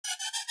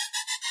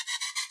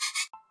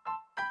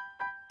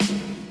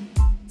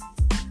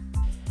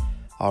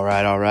All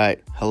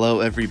right. Hello,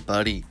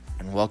 everybody,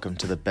 and welcome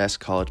to the best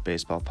college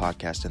baseball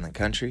podcast in the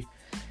country.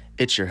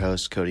 It's your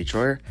host, Cody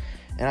Troyer,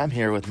 and I'm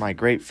here with my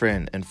great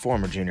friend and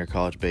former junior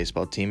college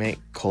baseball teammate,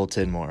 Cole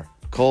Tidmore.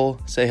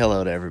 Cole, say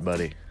hello to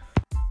everybody.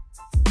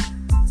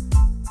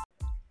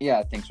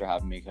 Yeah, thanks for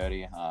having me,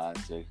 Cody.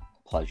 It's a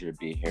pleasure to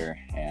be here,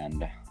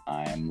 and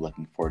I'm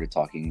looking forward to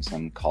talking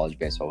some college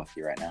baseball with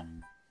you right now.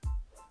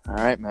 All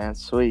right, man,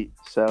 sweet.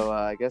 So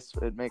I guess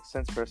it makes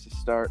sense for us to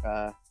start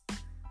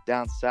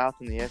down south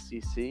in the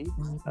SEC.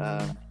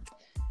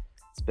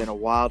 It's been a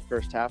wild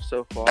first half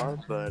so far,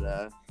 but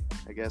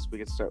I guess we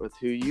could start with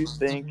who you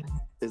think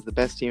is the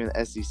best team in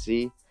the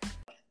SEC.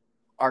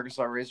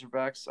 Arkansas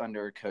Razorbacks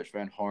under Coach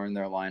Van Horn.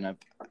 Their lineup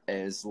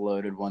is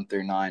loaded 1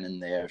 through 9,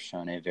 and they have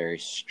shown a very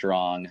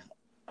strong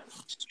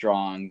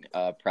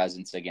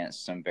presence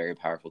against some very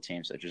powerful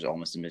teams, such as Ole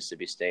Miss and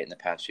Mississippi State in the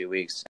past few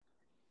weeks.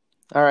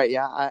 All right,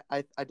 yeah,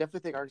 I definitely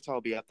think Arkansas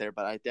will be up there,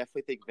 but I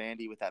definitely think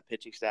Vandy with that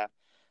pitching staff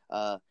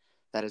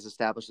that has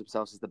established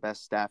themselves as the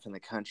best staff in the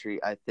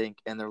country, I think,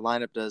 and their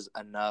lineup does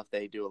enough.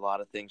 They do a lot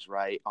of things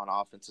right on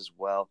offense as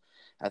well.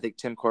 I think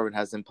Tim Corbin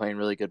has them playing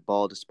really good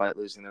ball despite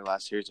losing their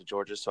last series to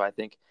Georgia, so I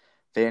think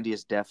Vandy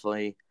is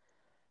definitely,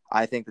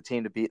 I think, the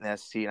team to beat in the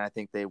SEC, and I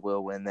think they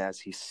will win the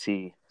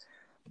SEC.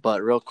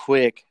 But real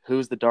quick,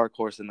 who's the dark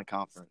horse in the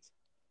conference?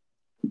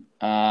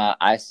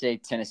 I say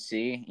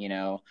Tennessee.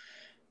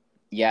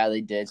 Yeah,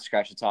 they did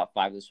scratch the top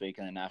 5 this week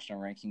in the national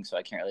ranking, so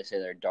I can't really say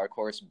they're a dark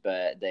horse,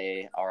 but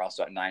they are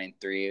also at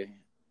 9-3,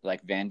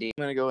 like Vandy.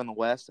 I'm going to go in the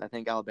West. I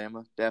think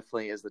Alabama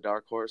definitely is the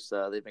dark horse.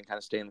 They've been kind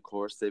of staying the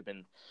course. They've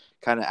been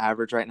kind of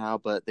average right now,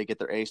 but they get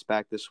their ace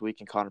back this week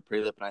in Connor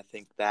Prelip, and I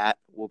think that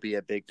will be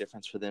a big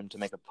difference for them to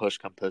make a push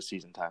come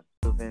postseason time.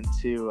 Move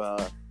into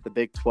the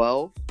Big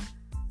 12.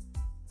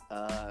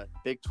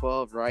 Big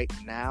 12 right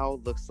now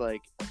looks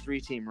like a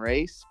 3-team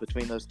race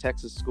between those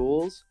Texas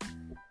schools.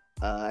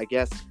 I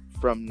guess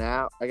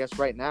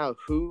right now,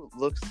 who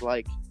looks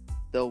like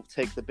they'll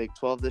take the Big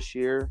 12 this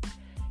year,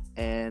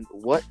 and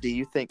what do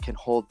you think can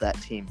hold that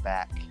team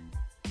back?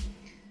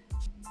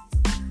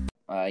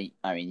 The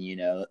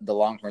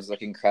Longhorns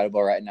look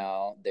incredible right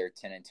now. They're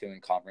 10-2 in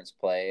conference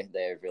play.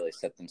 They have really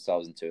set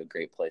themselves into a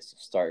great place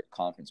to start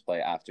conference play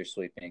after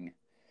sweeping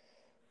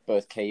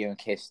both KU and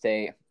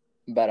K-State.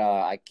 But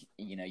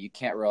you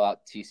can't roll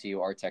out TCU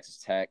or Texas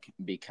Tech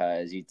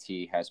because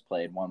UT has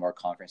played one more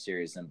conference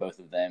series than both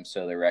of them,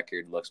 so their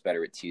record looks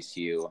better at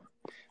TCU.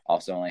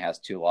 Also only has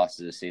 2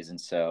 losses this season,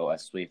 so a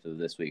sweep of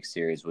this week's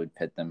series would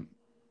pit them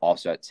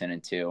also at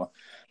 10-2.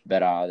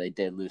 But they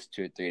did lose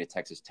 2-3 to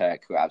Texas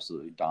Tech, who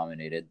absolutely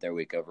dominated their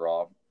week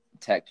overall.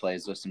 Tech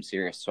plays with some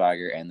serious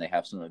swagger, and they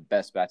have some of the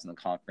best bats in the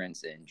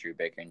conference in Drew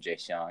Baker and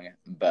Jace Young,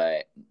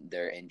 but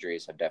their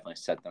injuries have definitely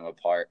set them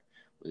apart.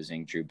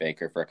 Losing Drew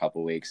Baker for a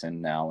couple weeks, and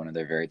now one of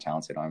their very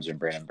talented arms in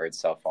Brandon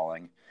Birdsell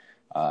falling.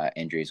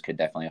 Injuries could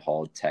definitely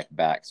hold Tech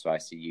back, so I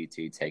see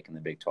UT taking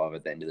the Big 12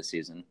 at the end of the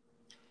season.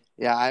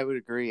 Yeah, I would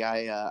agree.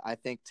 I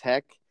think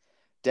Tech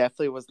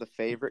definitely was the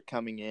favorite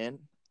coming in,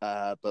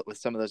 but with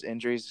some of those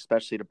injuries,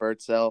 especially to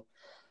Birdsell,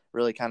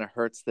 really kind of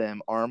hurts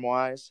them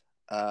arm-wise.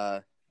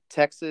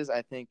 Texas,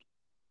 I think,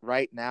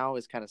 right now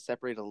is kind of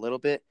separated a little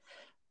bit,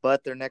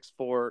 but their next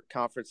 4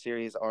 conference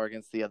series are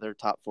against the other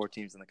top 4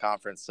 teams in the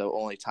conference, so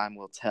only time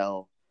will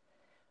tell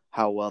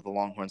how well the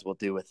Longhorns will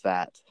do with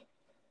that.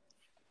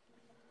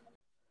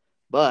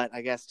 But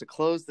I guess to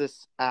close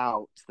this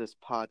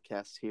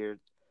podcast here,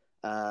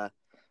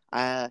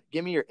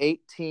 give me your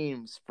 8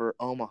 teams for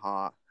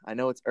Omaha. I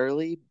know it's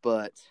early,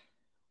 but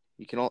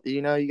you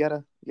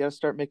gotta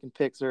start making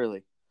picks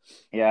early.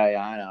 Yeah,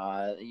 I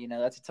know.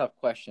 That's a tough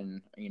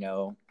question.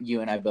 You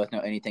and I both know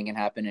anything can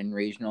happen in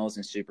regionals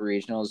and super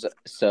regionals.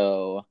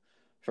 So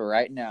for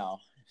right now,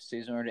 if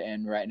season were to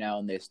end right now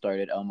and they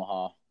started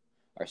Omaha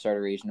or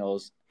started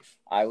regionals,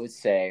 I would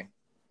say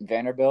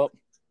Vanderbilt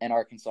and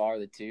Arkansas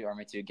are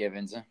my 2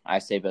 givens. I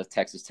say both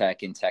Texas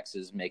Tech and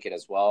Texas make it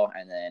as well.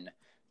 And then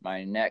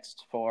my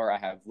next 4, I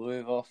have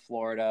Louisville,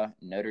 Florida,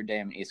 Notre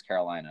Dame, and East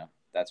Carolina.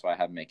 That's why I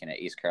have making it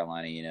East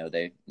Carolina.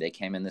 They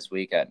came in this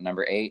week at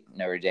number 8.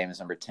 Notre Dame is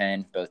number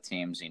 10. Both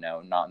teams,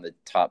 not in the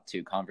top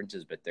 2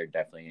 conferences, but they're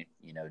definitely,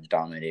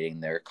 dominating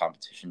their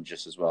competition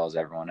just as well as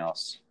everyone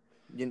else.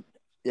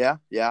 Yeah,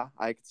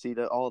 I could see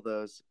all of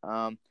those.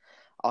 I'll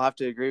have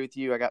to agree with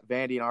you. I got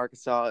Vandy and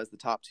Arkansas as the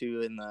top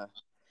 2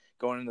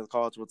 going into the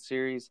College World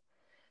Series.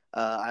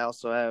 I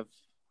also have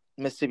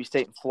Mississippi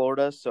State and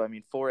Florida. So,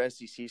 4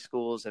 SEC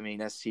schools.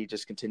 SC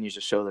just continues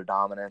to show their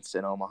dominance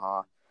in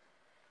Omaha.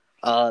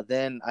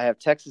 Then I have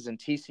Texas and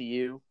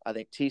TCU. I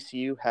think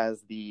TCU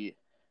has the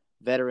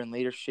veteran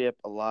leadership,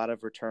 a lot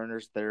of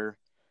returners. They're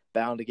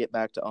bound to get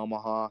back to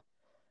Omaha.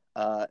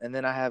 And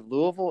then I have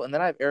Louisville, and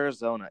then I have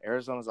Arizona.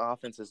 Arizona's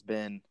offense has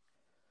been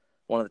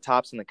one of the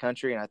tops in the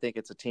country, and I think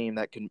it's a team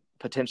that can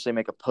potentially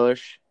make a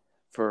push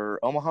for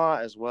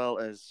Omaha as well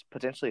as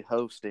potentially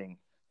hosting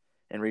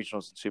in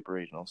regionals and super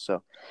regionals.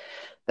 So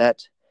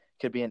that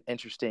could be an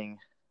interesting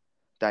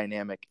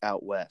dynamic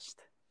out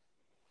west.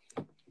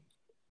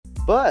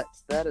 But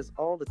that is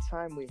all the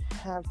time we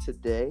have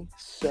today.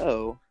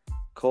 So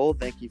Cole,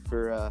 thank you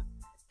for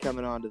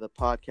coming on to the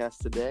podcast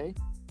today.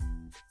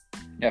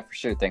 Yeah, for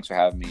sure. Thanks for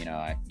having me.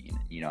 I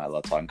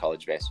love talking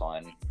college baseball,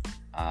 and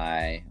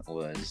I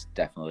was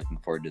definitely looking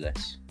forward to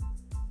this.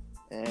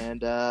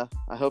 And I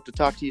hope to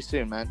talk to you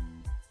soon, man.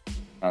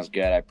 Sounds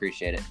good. I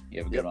appreciate it.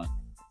 You have a good one.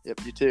 Yep,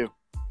 you too.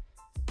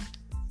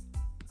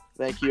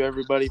 Thank you,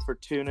 everybody, for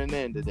tuning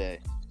in today.